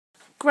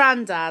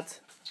Grandad,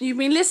 you've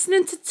been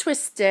listening to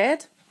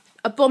Twiztid,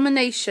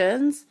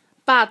 Abominationz,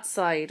 Bad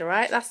Side,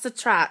 alright? That's the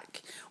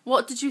track.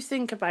 What did you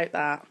think about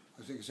that?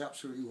 I think it's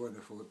absolutely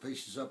wonderful. It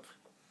bases up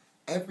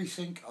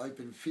everything I've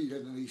been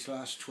feeling in these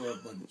last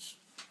 12 months.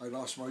 I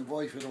lost my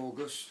wife in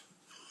August,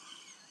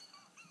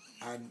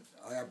 and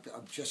I'm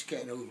just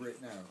getting over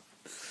it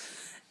now.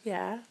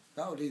 Yeah.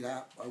 Not only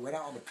that, I went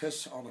out on the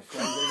piss on a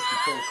Friday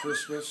before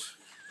Christmas,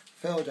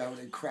 fell down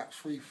and cracked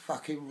 3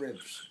 fucking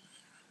ribs.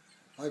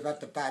 I've had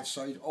the bad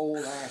side all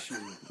last year.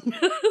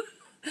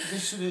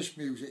 Listen to this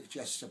music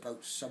just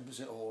about sums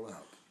it all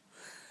up.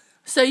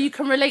 So you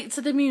can relate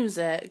to the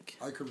music?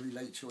 I can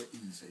relate to it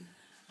easy.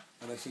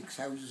 And I think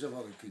thousands of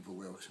other people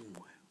will too.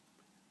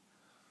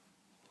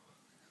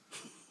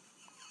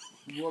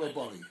 What a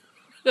body.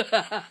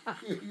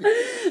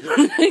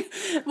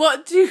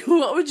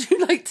 What would you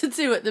like to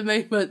do at the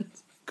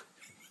moment?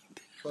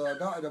 Well,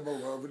 not at the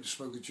moment. I wouldn't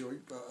smoke a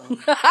joint, but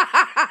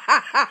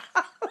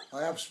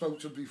I have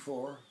smoked them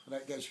before, and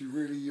that gets you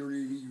really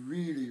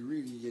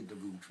in the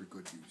mood for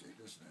good music,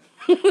 doesn't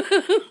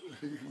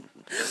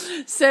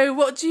it? So,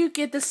 what do you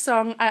give the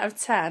song out of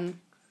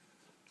 10?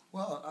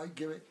 Well, I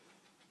give it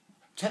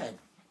 10.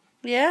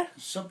 Yeah?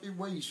 Something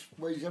weighs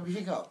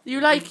everything up.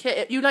 You like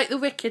it? You like the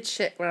wicked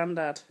shit,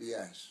 Grandad?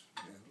 Yes.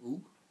 Yeah.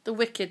 Ooh. The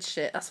wicked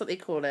shit, that's what they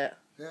call it.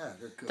 Yeah,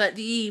 they're good. Like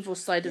the evil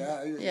side of...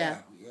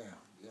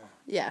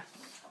 Yeah.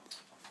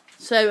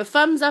 So, a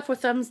thumbs up or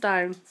thumbs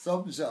down?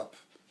 Thumbs up.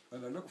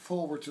 And I look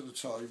forward to the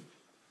time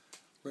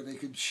when they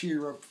can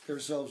cheer up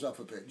themselves up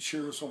a bit and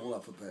cheer us all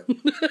up a bit.